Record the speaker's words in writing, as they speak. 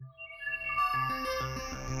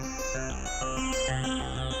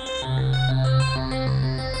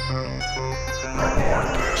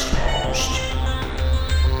most.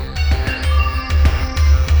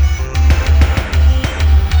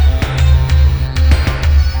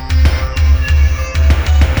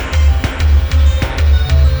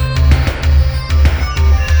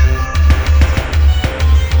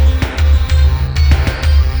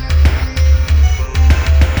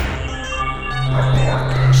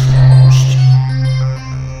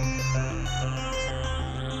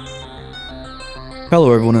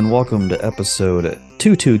 Hello, everyone, and welcome to episode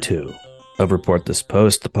 222 of Report This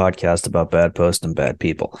Post, the podcast about bad posts and bad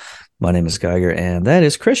people. My name is Geiger, and that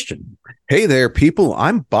is Christian. Hey there, people.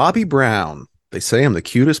 I'm Bobby Brown. They say I'm the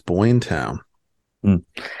cutest boy in town.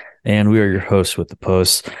 And we are your hosts with the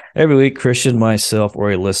posts. Every week, Christian, myself,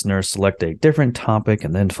 or a listener select a different topic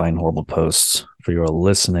and then find horrible posts for your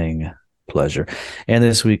listening pleasure. And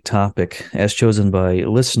this week's topic, as chosen by a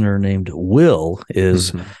listener named Will,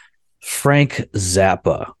 is Frank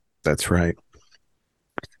Zappa. That's right.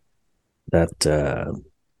 That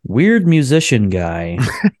weird musician guy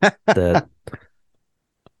that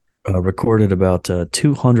recorded about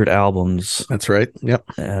 200 albums. That's right. Yep.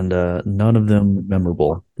 And none of them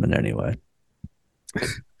memorable in any way.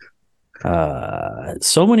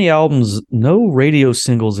 So many albums, no radio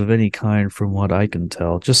singles of any kind from what I can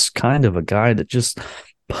tell. Just kind of a guy that just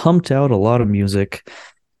pumped out a lot of music,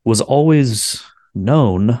 was always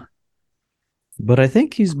known. But I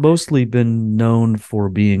think he's mostly been known for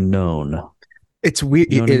being known. It's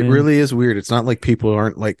weird. You know what I mean? Really is weird. It's not like people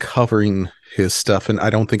aren't like covering his stuff. And I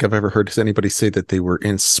don't think I've ever heard anybody say that they were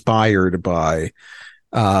inspired by.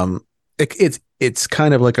 It's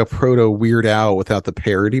kind of like a proto Weird Al without the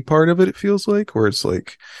parody part of it. It feels like, where it's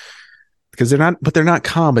like, because they're not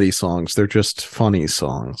comedy songs. They're just funny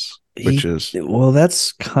songs, well,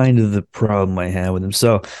 that's kind of the problem I have with him.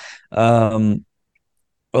 So,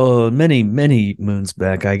 many moons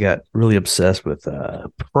back, I got really obsessed with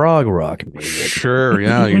prog rock music. Sure,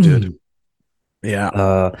 yeah, you did.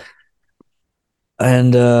 Yeah.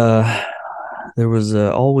 And there was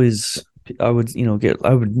always, I would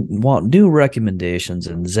want new recommendations,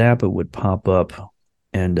 and Zappa would pop up,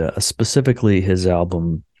 and specifically his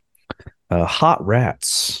album Hot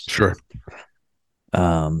Rats. Sure.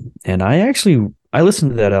 And I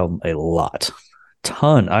listened to that album a lot.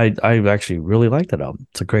 Ton. I actually really like that album.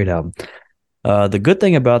 It's a great album. The good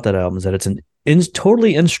thing about that album is that it's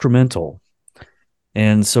totally instrumental,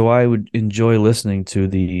 and so I would enjoy listening to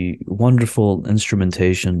the wonderful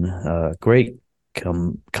instrumentation, great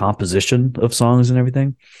composition of songs and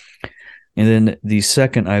everything. And then the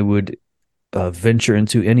second I would venture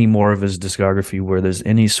into any more of his discography where there's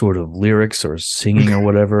any sort of lyrics or singing or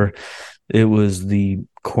whatever, it was the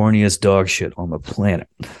corniest dog shit on the planet.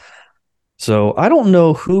 So I don't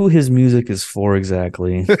know who his music is for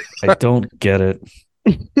exactly. I don't get it.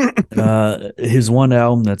 His one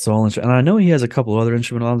album that's all and I know he has a couple other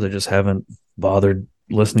instrumental albums. I just haven't bothered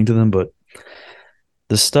listening to them. But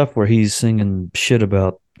the stuff where he's singing shit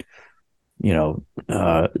about,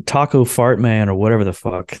 Taco Fart Man or whatever the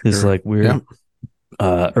fuck, this like weird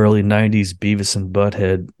early 90s Beavis and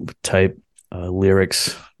Butthead type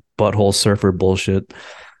lyrics, butthole surfer bullshit.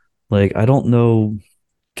 Like, I don't know.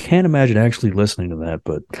 Can't imagine actually listening to that,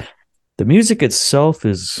 but the music itself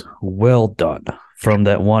is well done from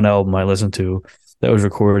that one album I listened to that was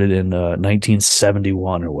recorded in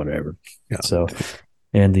 1971 or whatever. Yeah. So,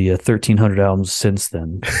 and the 1,300 albums since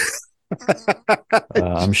then.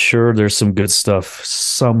 I'm sure there's some good stuff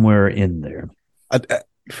somewhere in there.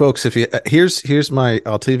 Folks, if you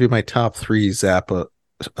I'll tell you my top 3 Zappa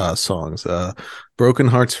songs. Broken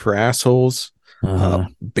Hearts for Assholes,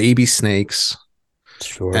 Baby Snakes.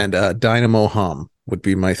 Sure. And Dynamo Hum would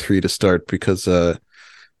be my 3 to start, because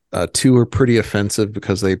 2 are pretty offensive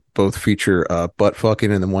because they both feature butt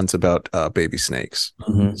fucking, and the one's about baby snakes.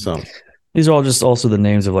 Mm-hmm. So these are all just also the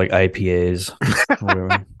names of like IPAs.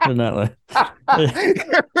 Whatever. They're not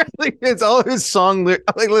like it's all his song. Like,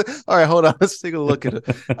 all right, hold on. Let's take a look at it.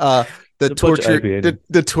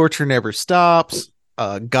 The torture never stops.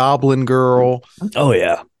 Goblin Girl. Oh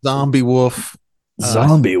yeah. Zombie Wolf.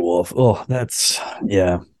 Zombie Wolf. Oh, that's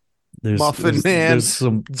There's Muffin Man. There's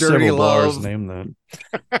some Dirty several bars Love. named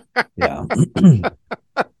that. Yeah.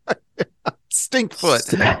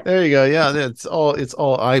 Stinkfoot. There you go. Yeah, it's all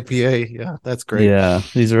IPA. Yeah, that's great. Yeah,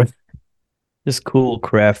 these are just cool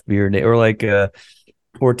craft beer or like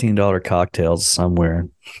 $14 cocktails somewhere.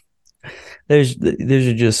 There's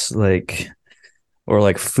just like, or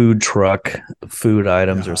like food truck food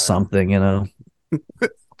items or something, And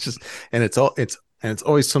it's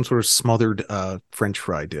always some sort of smothered French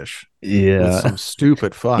fry dish. Yeah. With some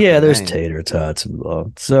stupid fuck. Yeah, there's tater tots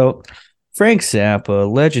involved. So Frank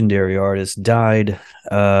Zappa, legendary artist, died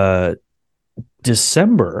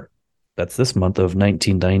December. That's this month of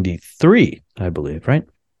 1993, I believe, right?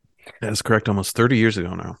 That is correct. Almost 30 years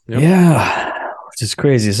ago now. Yep. Yeah, which is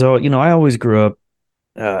crazy. So, I always grew up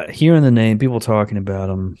hearing the name, people talking about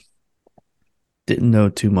him. Didn't know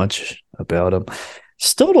too much about him.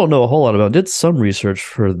 Still don't know a whole lot about him. Did some research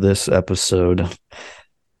for this episode,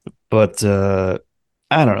 but I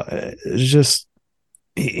don't know. It's just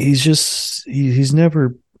he's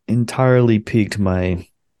never entirely piqued my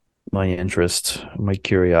interest, my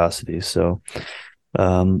curiosity. So,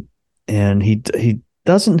 and he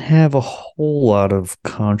doesn't have a whole lot of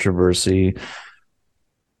controversy.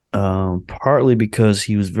 Partly because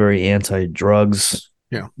he was very anti-drugs,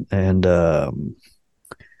 Yeah. and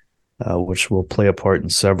which will play a part in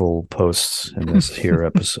several posts in this here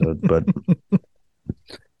episode. But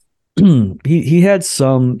he had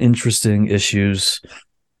some interesting issues,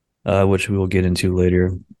 which we will get into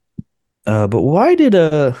later. But why did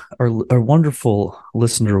our wonderful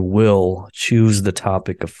listener Will choose the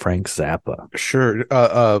topic of Frank Zappa? Sure.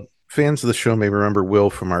 Fans of the show may remember Will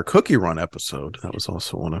from our Cookie Run episode. That was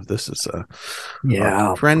also one of this is our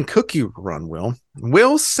friend Cookie Run.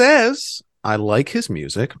 Will says, I like his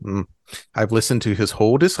music. I've listened to his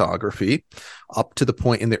whole discography up to the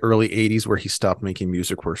point in the early 80s where he stopped making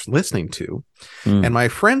music worth listening to. And my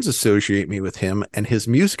friends associate me with him, and his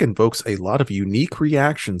music invokes a lot of unique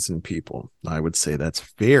reactions in people. I would say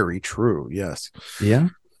that's very true. Yes. Yeah,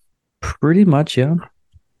 pretty much. Yeah.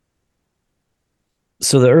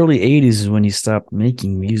 So the early 80s is when he stopped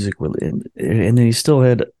making music, and then he still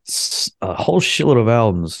had a whole shitload of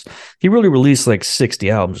albums. He really released like 60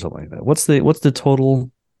 albums, something like that. What's the total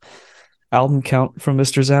album count from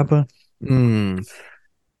Mr. Zappa?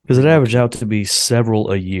 Because it averaged out to be several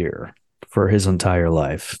a year for his entire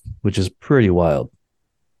life, which is pretty wild.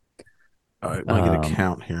 All right, I get a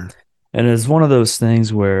count here. And it's one of those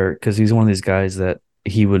things where, because he's one of these guys that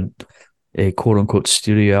a quote unquote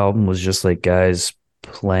studio album was just like guys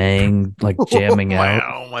playing, like jamming out.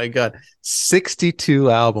 Oh my God. 62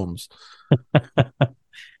 albums.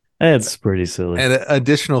 That's pretty silly. And an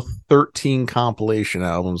additional 13 compilation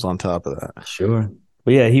albums on top of that. Sure.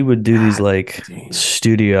 But yeah, he would do these like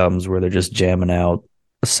studio albums where they're just jamming out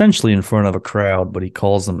essentially in front of a crowd, but he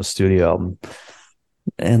calls them a studio album.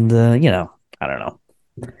 And I don't know.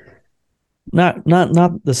 Not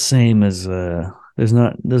the same as there's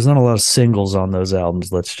not a lot of singles on those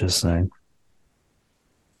albums, let's just say.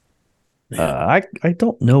 I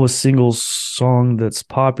don't know a single song that's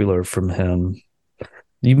popular from him.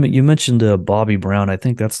 You mentioned Bobby Brown. I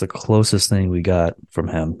think that's the closest thing we got from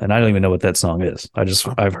him, and I don't even know what that song is.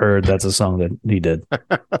 I've heard that's a song that he did.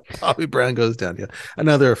 Bobby Brown Goes Down. Yeah,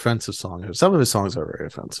 another offensive song. Some of his songs are very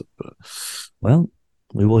offensive, but well,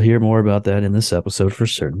 we will hear more about that in this episode for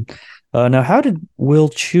certain. Now, how did Will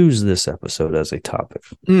choose this episode as a topic?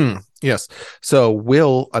 Yes, so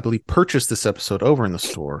Will, I believe, purchased this episode over in the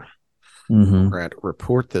store. We're at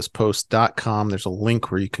reportthispost.com. There's a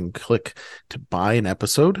link where you can click to buy an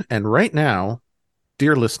episode. And right now,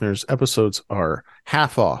 dear listeners, episodes are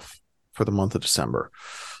half off for the month of December.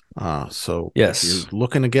 So yes, if you're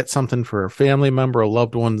looking to get something for a family member, a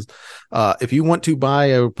loved one, if you want to buy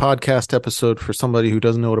a podcast episode for somebody who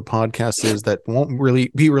doesn't know what a podcast is that won't really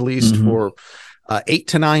be released for 8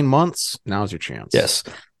 to 9 months, now's your chance. Yes.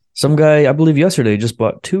 Some guy, I believe yesterday, just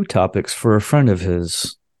bought 2 topics for a friend of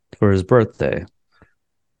his for his birthday.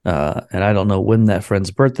 And I don't know when that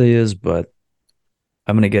friend's birthday is, but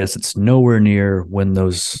I'm going to guess it's nowhere near when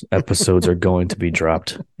those episodes are going to be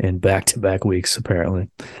dropped in back-to-back weeks,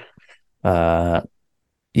 apparently. Yeah,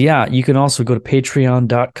 you can also go to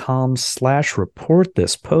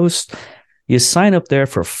patreon.com/reportthispost. You sign up there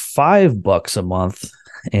for $5 a month,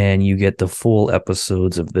 and you get the full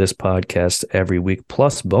episodes of this podcast every week,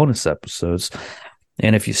 plus bonus episodes.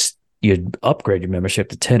 And if you upgrade your membership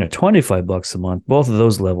to $10 or $25 a month, both of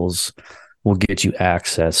those levels will get you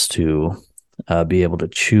access to be able to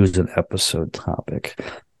choose an episode topic.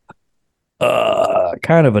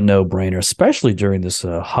 Kind of a no-brainer, especially during this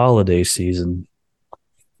holiday season,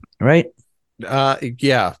 right?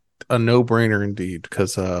 Yeah, a no-brainer indeed,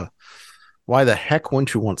 because why the heck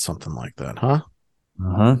wouldn't you want something like that, huh?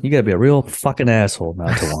 You gotta be a real fucking asshole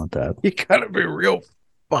not to want that. You gotta be a real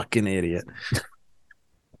fucking idiot.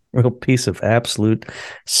 Real piece of absolute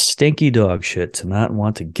stinky dog shit to not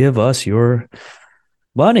want to give us your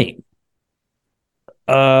money.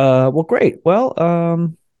 Well, great. Well,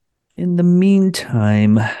 in the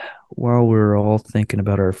meantime, while we're all thinking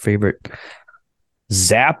about our favorite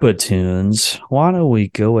Zappa tunes. Why don't we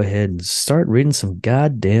go ahead and start reading some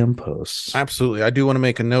goddamn posts? Absolutely. I do want to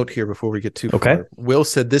make a note here before we get too far. Will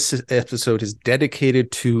said this episode is dedicated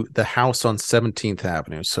to the house on 17th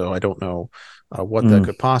Avenue. So I don't know what that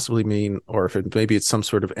could possibly mean, or if maybe it's some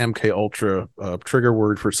sort of MK Ultra trigger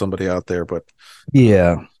word for somebody out there. But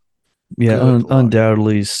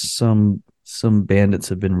undoubtedly some bandits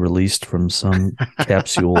have been released from some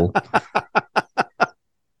capsule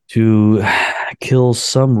to kill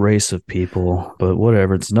some race of people, but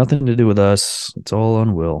whatever. It's nothing to do with us. It's all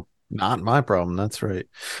on Will. Not my problem. That's right.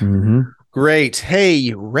 Mm-hmm. Great.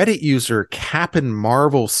 Hey, Reddit user Cap'n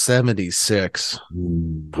Marvel 76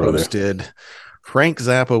 posted Frank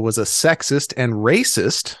Zappa was a sexist and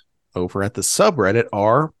racist over at the subreddit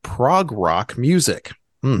r prog rock music.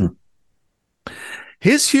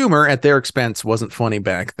 His humor at their expense wasn't funny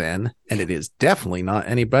back then, and it is definitely not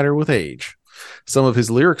any better with age. Some of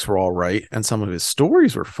his lyrics were all right, and some of his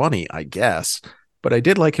stories were funny, I guess, but I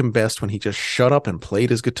did like him best when he just shut up and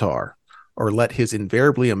played his guitar, or let his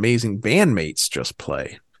invariably amazing bandmates just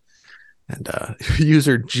play. And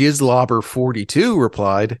user Jizzlobber42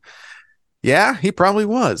 replied, yeah, he probably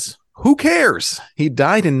was. Who cares? He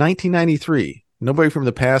died in 1993. Nobody from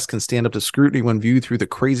the past can stand up to scrutiny when viewed through the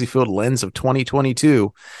crazy-filled lens of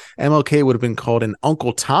 2022. MLK would have been called an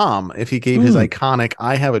Uncle Tom if he gave his iconic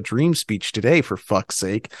I Have a Dream speech today, for fuck's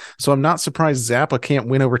sake. So I'm not surprised Zappa can't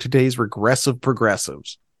win over today's regressive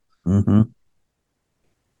progressives. Mm-hmm.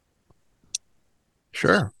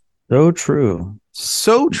 Sure. So true.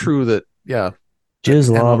 So true that, yeah.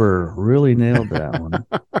 Jizzlobber really nailed that one.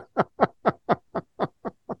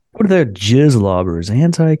 What are their jizzlobbers?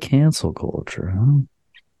 Anti-cancel culture,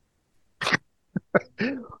 huh?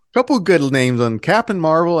 Couple good names on Captain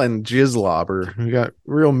Marvel and Jizzlobber. We got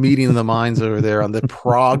real meeting of the minds over there on the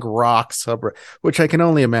prog rock subreddit, which I can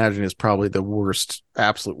only imagine is probably the worst,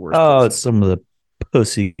 absolute worst. Oh, it's some of the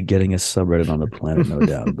pussy getting a subreddit on the planet, no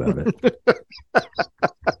doubt about it.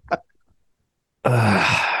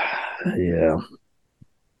 Yeah.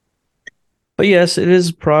 But yes, it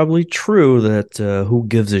is probably true that who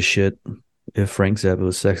gives a shit if Frank Zappa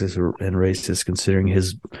was sexist and racist, considering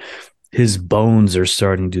his bones are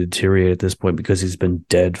starting to deteriorate at this point because he's been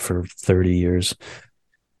dead for 30 years.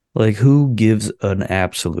 Like, who gives an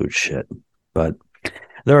absolute shit? But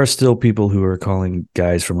there are still people who are calling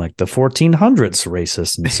guys from like the 1400s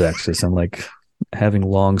racist and sexist and like having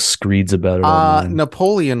long screeds about it online.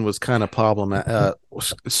 Napoleon was kind of problematic.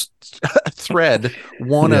 Thread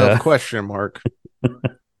one of question mark.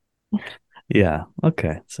 Yeah.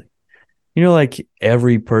 Okay. So, like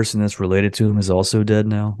every person that's related to him is also dead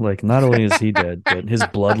now. Like, not only is he dead, but his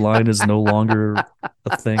bloodline is no longer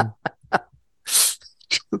a thing.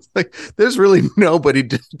 Like, there's really nobody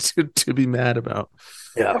to be mad about.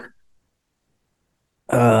 Yeah.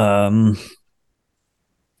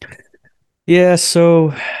 Yeah.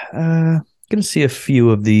 So, gonna see a few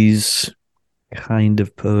of these kind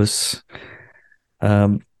of posts.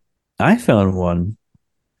 I found one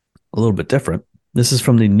a little bit different. This is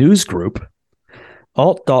from the news group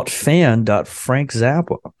alt.fan.Frank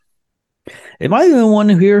Zappa. Am I the one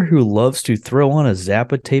here who loves to throw on a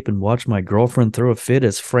Zappa tape and watch my girlfriend throw a fit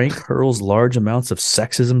as Frank hurls large amounts of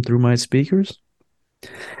sexism through my speakers?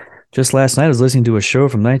 Just last night, I was listening to a show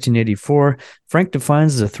from 1984. Frank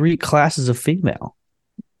defines the three classes of female.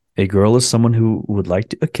 A girl is someone who would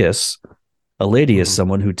like a kiss. A lady is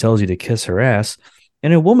someone who tells you to kiss her ass.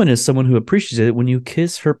 And a woman is someone who appreciates it when you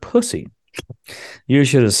kiss her pussy. You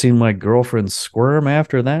should have seen my girlfriend squirm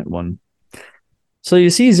after that one. So you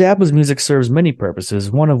see, Zappa's music serves many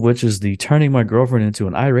purposes, one of which is the turning my girlfriend into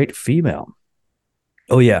an irate female.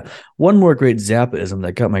 Oh yeah, one more great Zappaism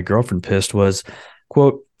that got my girlfriend pissed was,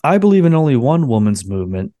 quote, I believe in only one woman's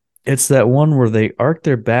movement. It's that one where they arc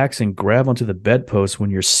their backs and grab onto the bedpost when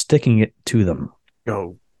you're sticking it to them.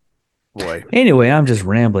 Oh, boy. Anyway, I'm just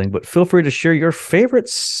rambling, but feel free to share your favorite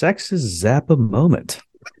sexist Zappa moment.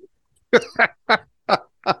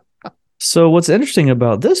 So what's interesting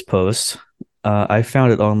about this post, I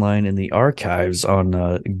found it online in the archives on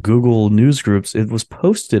Google News Groups. It was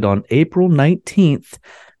posted on April 19th,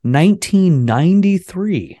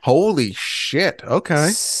 1993. Holy shit. Okay.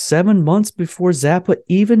 7 months before Zappa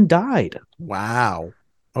even died. Wow.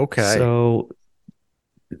 Okay. So,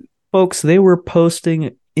 folks, they were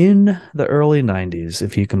posting in the early 90s,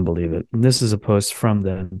 if you can believe it. And this is a post from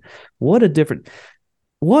then. What a different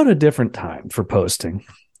time for posting.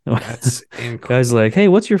 That's incredible. Guys like, hey,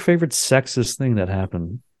 what's your favorite sexist thing that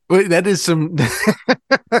happened? Wait, that is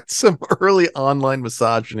that's some early online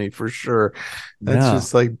misogyny for sure. That's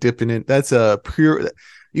just like dipping in. That's a pure.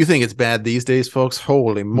 You think it's bad these days, folks?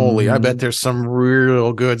 Holy moly. I bet there's some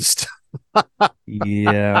real good stuff.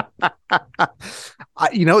 Yeah.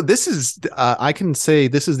 This is, I can say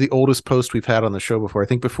this is the oldest post we've had on the show before. I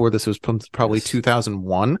think before this was probably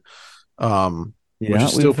 2001. Which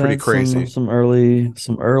is still pretty crazy. Some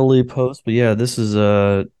early posts, but yeah, this is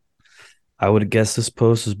I would guess this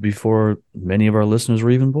post is before many of our listeners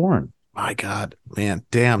were even born. My God, man,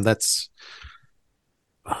 damn, that's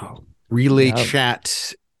relay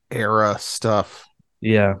chat era stuff.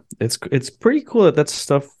 Yeah, it's pretty cool that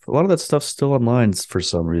stuff. A lot of that stuff's still online for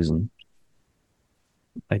some reason.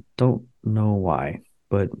 I don't know why,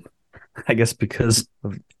 but I guess because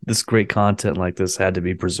of this great content like this had to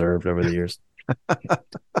be preserved over the years.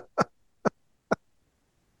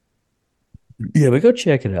 Yeah, but go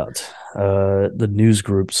check it out. The news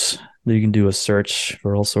groups, you can do a search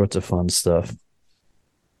for all sorts of fun stuff.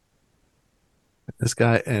 This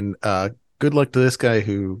guy, and good luck to this guy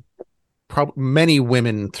who probably many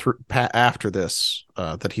women after this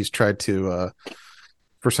that he's tried to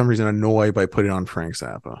for some reason annoy by putting on Frank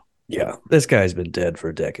Zappa. Yeah, this guy's been dead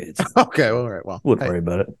for decades. Okay, all right, well, wouldn't worry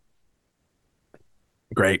about it.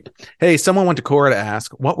 Great. Hey, someone went to Quora to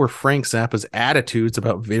ask, what were Frank Zappa's attitudes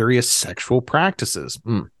about various sexual practices?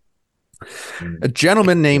 A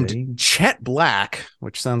gentleman named Chet Black,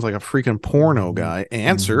 which sounds like a freaking porno guy,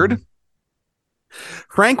 answered,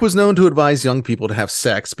 Frank was known to advise young people to have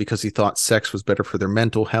sex because he thought sex was better for their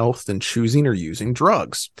mental health than choosing or using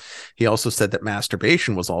drugs. He also said that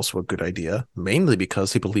masturbation was also a good idea, mainly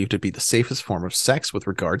because he believed it'd be the safest form of sex with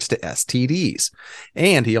regards to STDs.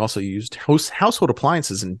 And he also used household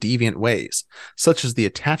appliances in deviant ways, such as the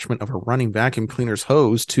attachment of a running vacuum cleaner's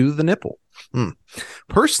hose to the nipple.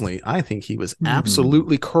 Personally, I think he was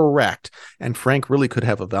absolutely correct, and Frank really could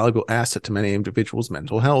have a valuable asset to many individuals'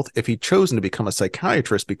 mental health if he'd chosen to become a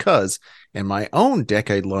psychiatrist because, in my own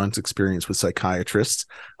decade-long experience with psychiatrists,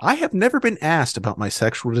 I have never been asked about my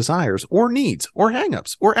sexual desires or needs or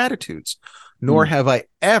hang-ups or attitudes, nor have I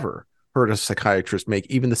ever heard a psychiatrist make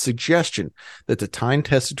even the suggestion that the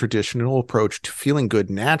time-tested traditional approach to feeling good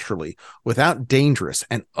naturally without dangerous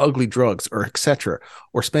and ugly drugs or etc.,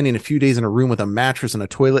 or spending a few days in a room with a mattress and a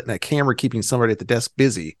toilet and a camera keeping somebody at the desk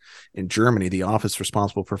busy. In Germany, the office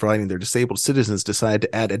responsible for providing their disabled citizens decided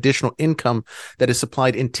to add additional income that is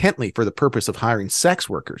supplied intently for the purpose of hiring sex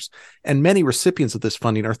workers, and many recipients of this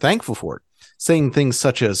funding are thankful for it, saying things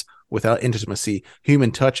such as, without intimacy,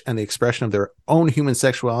 human touch, and the expression of their own human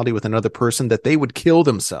sexuality with another person, that they would kill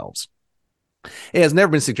themselves. It has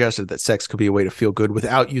never been suggested that sex could be a way to feel good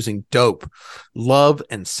without using dope. Love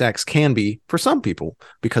and sex can be, for some people,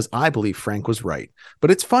 because I believe Frank was right.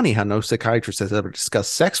 But it's funny how no psychiatrist has ever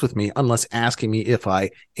discussed sex with me unless asking me if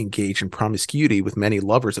I engage in promiscuity with many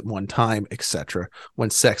lovers at one time, etc.,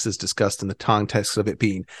 when sex is discussed in the context of it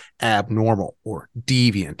being abnormal or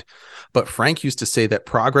deviant. But Frank used to say that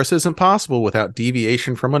progress isn't possible without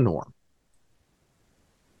deviation from a norm.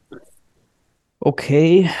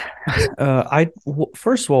 Okay.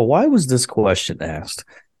 First of all, why was this question asked?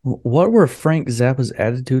 What were Frank Zappa's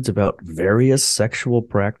attitudes about various sexual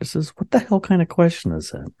practices? What the hell kind of question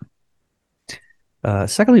is that?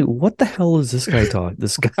 Secondly, what the hell is this guy talking?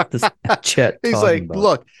 This Chet. He's like, about?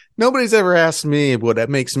 Look, nobody's ever asked me what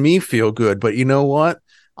makes me feel good, but you know what?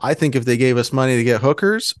 I think if they gave us money to get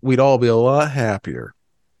hookers, we'd all be a lot happier.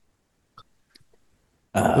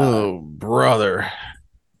 Oh, brother.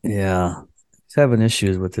 Yeah. He's having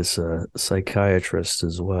issues with this psychiatrist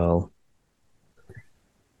as well.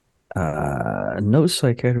 No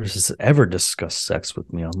psychiatrist has ever discussed sex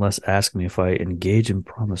with me unless asked me if I engage in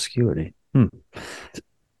promiscuity. Oh,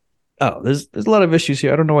 there's a lot of issues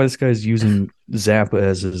here. I don't know why this guy's using Zappa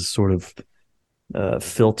as his sort of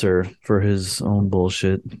filter for his own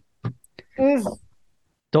bullshit.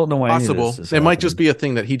 Don't know why. Possible. It might just be a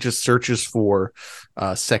thing that he just searches for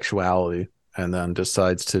sexuality and then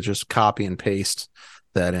decides to just copy and paste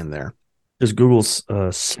that in there. Just Google's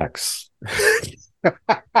sex.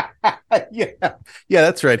 Yeah,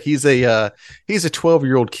 that's right. He's a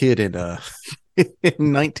 12-year-old kid in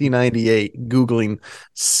 1998 Googling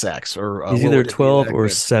sex, or he's either 12 or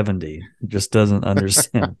 70. He just doesn't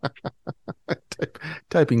understand.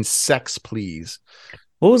 Typing sex, please.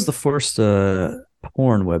 What was the first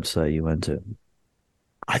porn website you went to?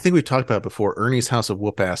 I think we've talked about it before.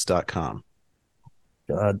 Ernie'sHouseOfWhoopAss.com.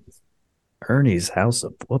 God, Ernie's House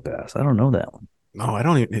of Whoop-Ass. I don't know that one. No, I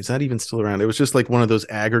don't even. Is that even still around? It was just like one of those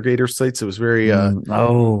aggregator sites. It was very. I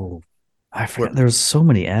forgot. There was so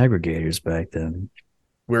many aggregators back then.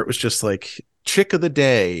 Where it was just like chick of the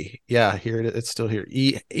day. Yeah, here it's still here.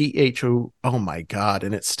 EHO. Oh my god,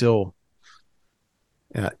 and it's still.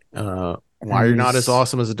 Yeah. Why you're not as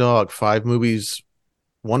awesome as a dog. 5 movies,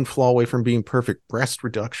 one flaw away from being perfect. Breast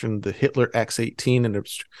reduction, the Hitler X18, and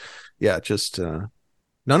just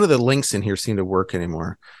none of the links in here seem to work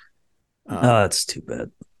anymore. That's too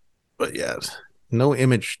bad. But yeah, no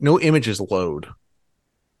images load.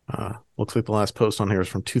 Looks like the last post on here is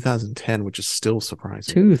from 2010, which is still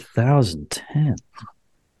surprising. 2010.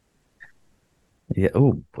 Yeah.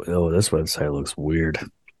 Oh, this website looks weird.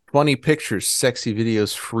 Funny pictures, sexy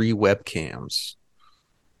videos, free webcams.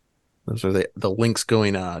 Those are the links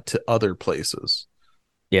going to other places.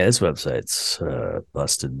 Yeah, this website's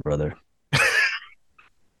busted, brother.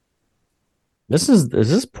 Is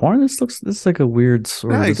this porn? This is like a weird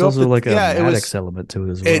sort of. It's also like a Maddox element to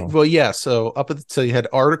it as well. So so you had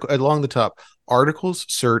along the top, articles,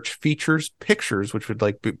 search, features, pictures, which would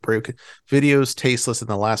like be broken, videos, tasteless, and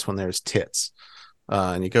the last one there is tits.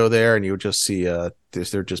 And you go there and you would just see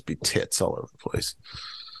there'd just be tits all over the place.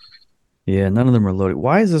 Yeah, none of them are loaded.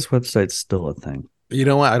 Why is this website still a thing? You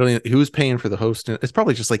know what? I don't even, who's paying for the hosting. It's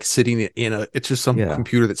probably just like sitting it's just some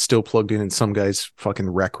computer that's still plugged in some guy's fucking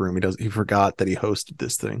rec room. He forgot that he hosted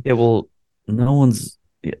this thing. Yeah, well, no one's,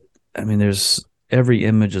 I mean, every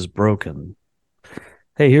image is broken.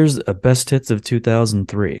 Hey, here's a best hits of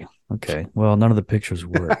 2003. Okay, well, none of the pictures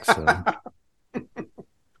work, so.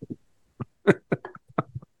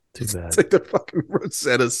 Too bad. It's like the fucking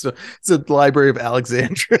Rosetta Stone. It's the Library of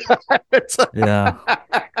Alexandria. Yeah,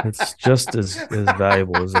 it's just as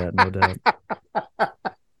valuable as that, no doubt.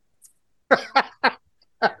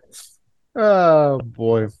 Oh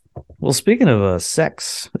boy. Well, speaking of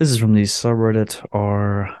sex, this is from the subreddit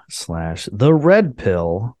r/the red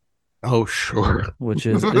pill. Oh, sure. Which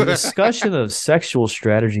is a discussion of sexual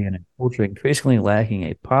strategy in a culture increasingly lacking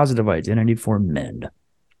a positive identity for men.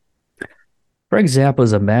 For example,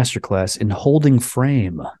 is a masterclass in holding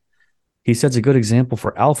frame. He sets a good example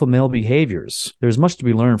for alpha male behaviors. There's much to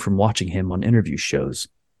be learned from watching him on interview shows.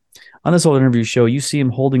 On this old interview show, you see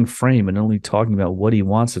him holding frame and only talking about what he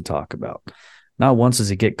wants to talk about. Not once does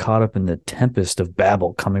he get caught up in the tempest of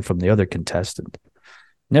babble coming from the other contestant.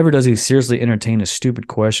 Never does he seriously entertain a stupid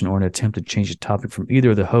question or an attempt to change the topic from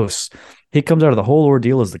either of the hosts. He comes out of the whole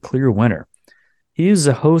ordeal as the clear winner. He uses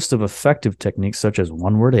a host of effective techniques such as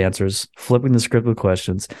one-word answers, flipping the script with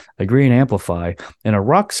questions, agree and amplify, and a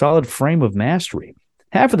rock-solid frame of mastery.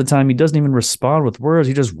 Half of the time, he doesn't even respond with words.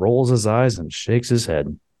 He just rolls his eyes and shakes his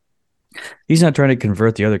head. He's not trying to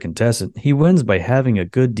convert the other contestant. He wins by having a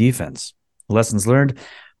good defense. Lessons learned: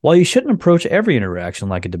 while you shouldn't approach every interaction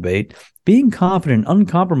like a debate, being confident and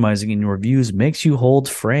uncompromising in your views makes you hold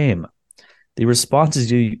frame. The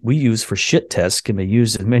responses we use for shit tests can be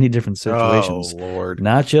used in many different situations. Oh, Lord.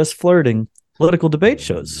 Not just flirting, political debate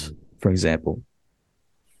shows, for example.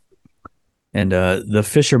 And the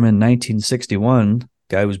fisherman 1961,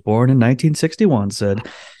 guy who was born in 1961, said,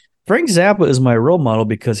 Frank Zappa is my role model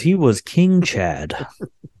because he was King Chad.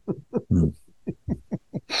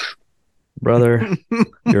 Brother,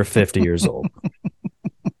 you're 50 years old.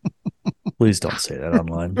 Please don't say that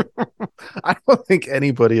online. I don't think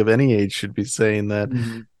anybody of any age should be saying that.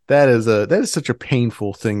 Mm-hmm. That is such a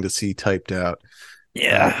painful thing to see typed out.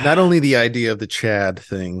 Yeah. Not only the idea of the Chad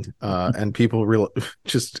thing and people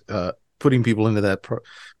putting people into that,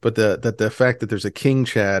 but the fact that there's a King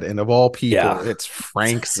Chad and of all people, it's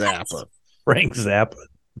Frank Zappa. Frank Zappa.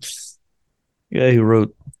 Yeah, he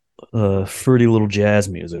wrote fruity little jazz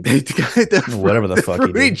music. Whatever the fuck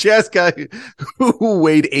he did. Jazz guy who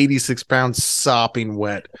weighed 86 pounds sopping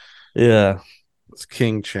wet. Yeah. It's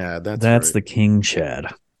King Chad. That's right. The King Chad.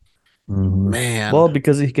 Mm-hmm. Man. Well,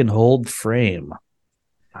 because he can hold frame.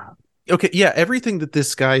 Okay, yeah, everything that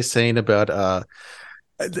this guy's saying about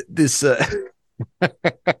this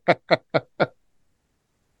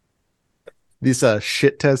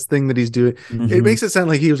shit test thing that he's doing, it makes it sound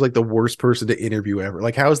like he was like the worst person to interview ever.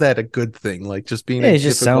 Like, how is that a good thing? Like, just being he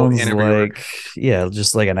just sounds interviewer.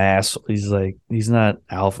 Just like an ass. He's not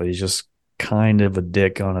alpha. He's just kind of a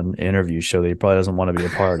dick on an interview show that he probably doesn't want to be a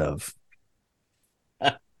part of.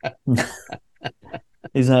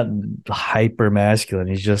 He's not hyper masculine.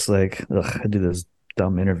 He's just like, I do this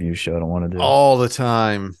dumb interview show I don't want to do all the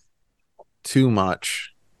time. Too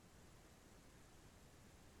much.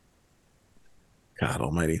 God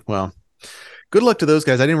almighty. Well, good luck to those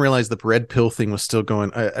guys. I didn't realize the red pill thing was still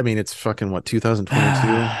going. I mean, it's fucking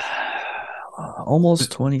 2022?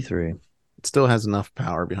 Almost 23. It still has enough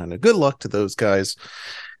power behind it. Good luck to those guys.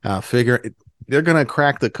 They're going to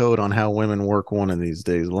crack the code on how women work one of these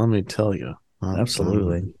days. Let me tell you.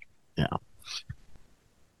 Absolutely. Yeah.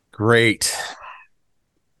 Great.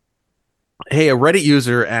 Hey, a Reddit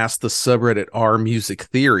user asked the subreddit r music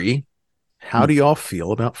theory, How do y'all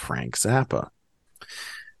feel about Frank Zappa?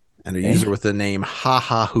 And a user with the name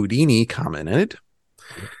Haha Houdini commented,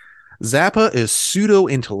 Zappa is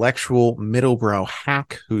pseudo-intellectual, middlebrow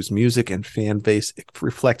hack whose music and fan base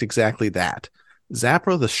reflect exactly that.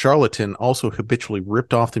 Zappa, the charlatan, also habitually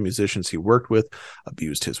ripped off the musicians he worked with,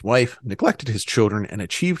 abused his wife, neglected his children, and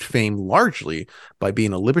achieved fame largely by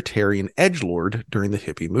being a libertarian edgelord during the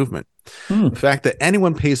hippie movement. The fact that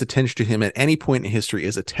anyone pays attention to him at any point in history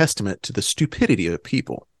is a testament to the stupidity of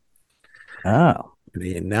people. Oh.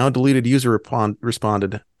 The now deleted user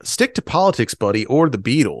responded, stick to politics, buddy, or the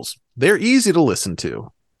Beatles. They're easy to listen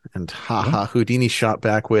to. And haha, Houdini shot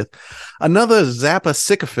back with, another Zappa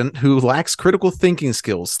sycophant who lacks critical thinking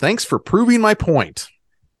skills. Thanks for proving my point.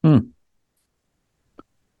 Don't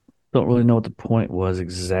really know what the point was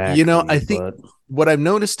exactly. You know, I think what I've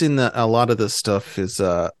noticed in a lot of this stuff is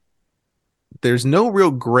there's no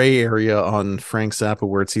real gray area on Frank Zappa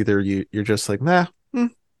where it's either you're just like, nah,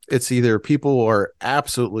 it's either people are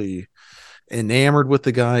absolutely enamored with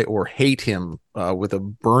the guy or hate him with a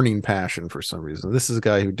burning passion for some reason. This is a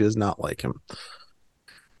guy who does not like him.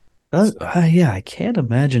 Yeah, I can't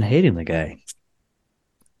imagine hating the guy.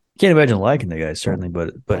 Can't imagine liking the guy, certainly,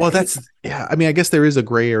 but well, I mean, I guess there is a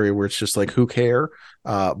gray area where it's just like, who care?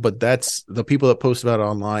 But that's the people that post about it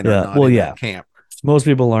online are not in that camp. Most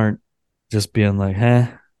people aren't just being like,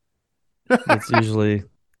 It's usually,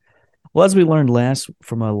 well, as we learned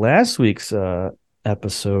from last week's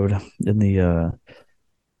episode in the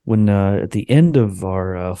when at the end of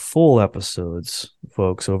our full episodes,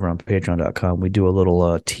 folks, over on patreon.com, we do a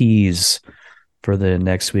little tease for the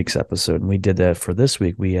next week's episode, and we did that for this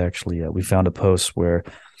week. We actually we found a post where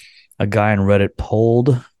a guy on Reddit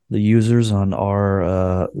polled the users on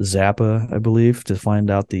our Zappa, I believe, to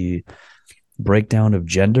find out the breakdown of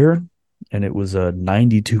gender, and it was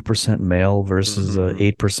 92% male versus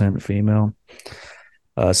 8% female.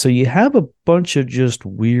 So you have a bunch of just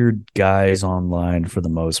weird guys online for the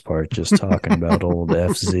most part, just talking about old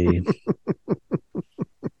FZ.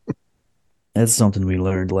 That's something we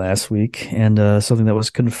learned last week, and something that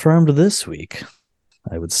was confirmed this week,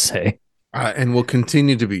 I would say. And will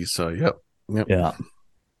continue to be so. Yep. Yeah.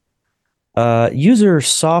 User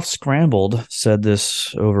Soft Scrambled said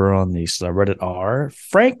this over on the Reddit R.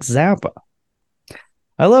 Frank Zappa.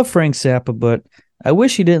 I love Frank Zappa, but I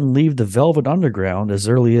wish he didn't leave the Velvet Underground as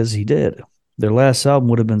early as he did. Their last album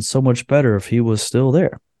would have been so much better if he was still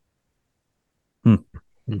there. And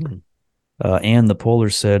the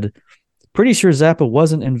Polar said, pretty sure Zappa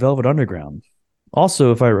wasn't in Velvet Underground.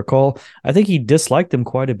 Also, if I recall, I think he disliked them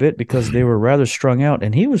quite a bit because they were rather strung out,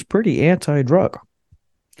 and he was pretty anti-drug.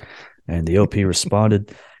 And the OP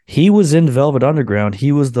responded, he was in Velvet Underground.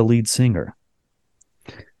 He was the lead singer.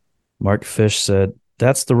 Mark Fish said,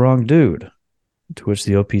 that's the wrong dude. To which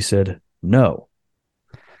the OP said, no.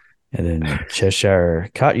 And then Cheshire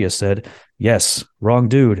Katya said, yes, wrong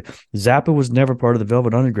dude. Zappa was never part of the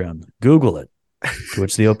Velvet Underground. Google it. To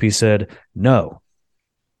which the OP said, no.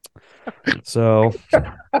 So,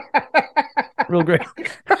 real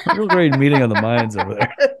great meeting of the minds over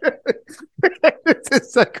there.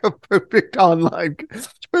 It's like a perfect online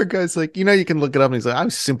where guy's like, you can look it up, and he's like, I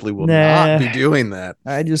simply will not be doing that.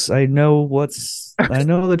 I know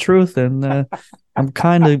the truth, and I'm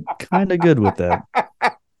kind of good with that.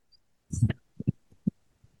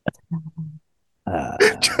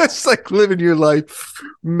 Just like living your life,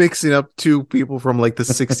 mixing up two people from like the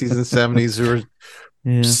 60s and 70s who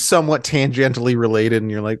are somewhat tangentially related, and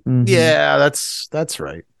you're like, yeah, that's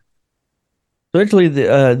right. So actually,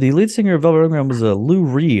 the lead singer of Velvet Underground was Lou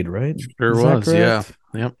Reed, right? Sure was, yeah.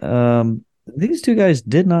 Yep. These two guys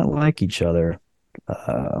did not like each other,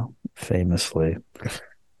 famously,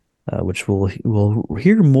 which we'll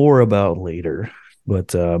hear more about later.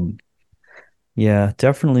 But yeah,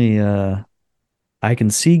 definitely, I can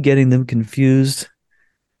see getting them confused.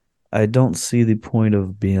 I don't see the point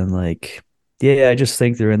of being like, yeah, I just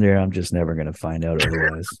think they're in there. I'm just never going to find out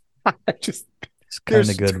otherwise. It's kind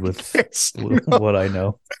of good with what I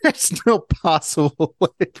know. There's no possible way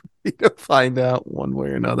for me to find out one way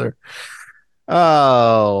or another.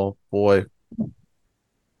 Oh, boy.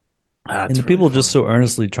 And the people just so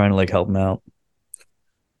earnestly trying to like help them out.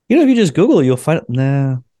 If you just Google it, you'll find it.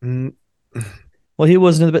 Nah. Well, he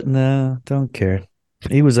wasn't in it. Nah, don't care.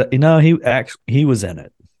 He was, he was in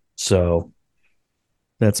it. So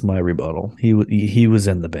that's my rebuttal. He was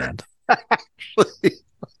in the band. Actually.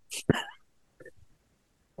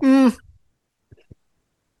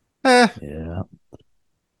 Yeah.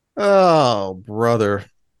 Oh, brother.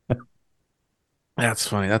 That's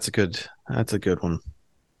funny. That's a good one.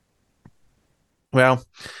 Well,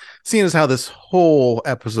 seeing as how this whole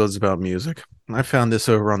episode's about music, I found this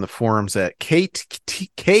over on the forums at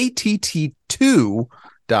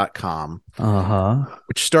ktt2.com,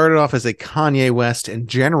 which started off as a Kanye West and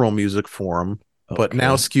general music forum, but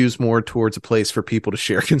now skews more towards a place for people to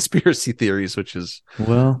share conspiracy theories, which is...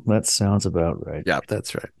 Well, that sounds about right. Yeah,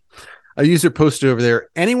 that's right. A user posted over there,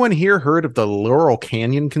 anyone here heard of the Laurel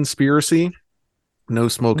Canyon conspiracy? No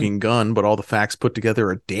smoking gun, but all the facts put together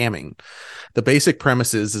are damning. The basic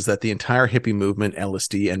premise is that the entire hippie movement,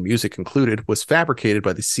 LSD and music included, was fabricated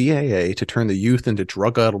by the CIA to turn the youth into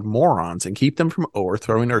drug-addled morons and keep them from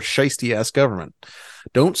overthrowing our shiesty-ass government.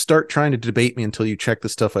 Don't start trying to debate me until you check the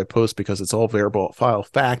stuff I post because it's all verifiable file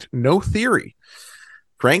fact, no theory.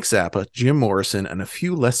 Frank Zappa, Jim Morrison, and a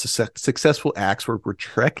few less successful acts were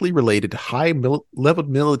directly related to high-level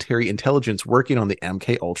military intelligence working on the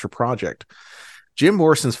MK Ultra project. Jim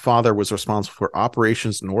Morrison's father was responsible for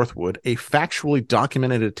Operations Northwood, a factually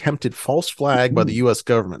documented attempted false flag by the U.S.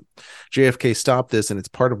 government. JFK stopped this, and it's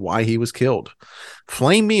part of why he was killed.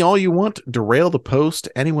 Flame me all you want, derail the post.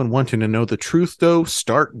 Anyone wanting to know the truth, though,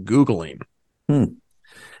 start Googling.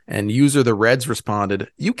 And user The Reds responded,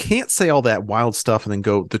 you can't say all that wild stuff and then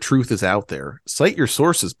go, the truth is out there. Cite your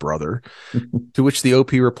sources, brother. To which the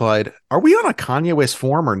OP replied, are we on a Kanye West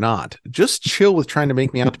forum or not? Just chill with trying to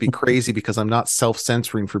make me out to be crazy because I'm not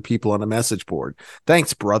self-censoring for people on a message board.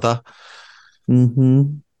 Thanks, brother.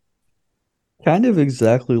 Kind of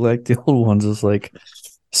exactly like the old ones. It's like,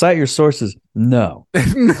 cite your sources. No.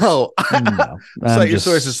 No. Cite your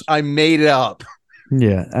sources. I made it up.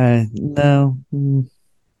 Yeah. No.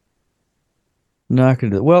 Not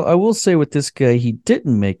gonna do. Well, I will say with this guy, he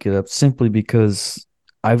didn't make it up simply because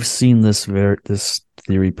I've seen this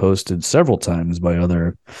theory posted several times by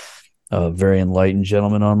other very enlightened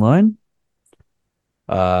gentlemen online.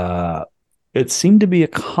 It seemed to be a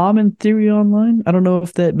common theory online. I don't know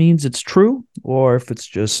if that means it's true or if it's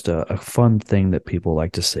just a fun thing that people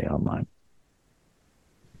like to say online.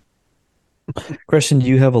 Christian, do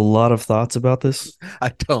you have a lot of thoughts about this?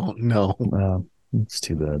 I don't know. It's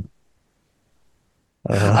too bad.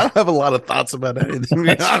 I don't have a lot of thoughts about anything.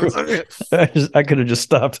 I could have just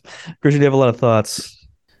stopped. Christian, do you have a lot of thoughts?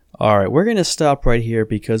 All right, we're going to stop right here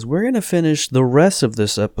because we're going to finish the rest of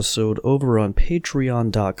this episode over on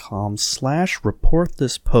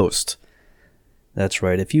patreon.com/reportthispost. That's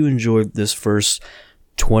right. If you enjoyed this first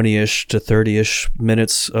 20-ish to 30-ish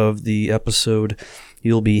minutes of the episode,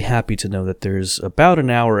 you'll be happy to know that there's about an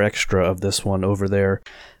hour extra of this one over there.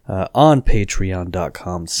 On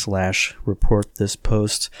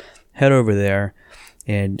patreon.com/reportthispost. Head over there,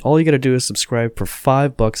 and all you got to do is subscribe for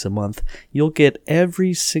 $5 a month. You'll get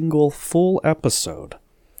every single full episode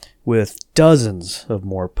with dozens of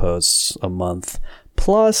more posts a month,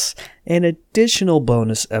 plus an additional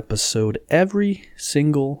bonus episode every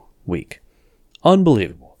single week.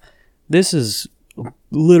 Unbelievable. This is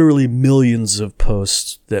literally millions of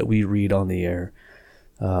posts that we read on the air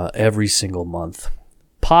every single month.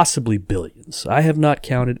 Possibly billions. I have not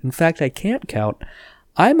counted. In fact, I can't count.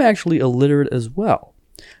 I'm actually illiterate as well.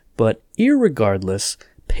 But irregardless,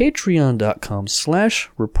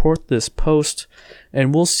 patreon.com/reportthispost,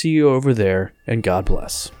 and we'll see you over there, and God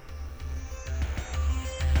bless.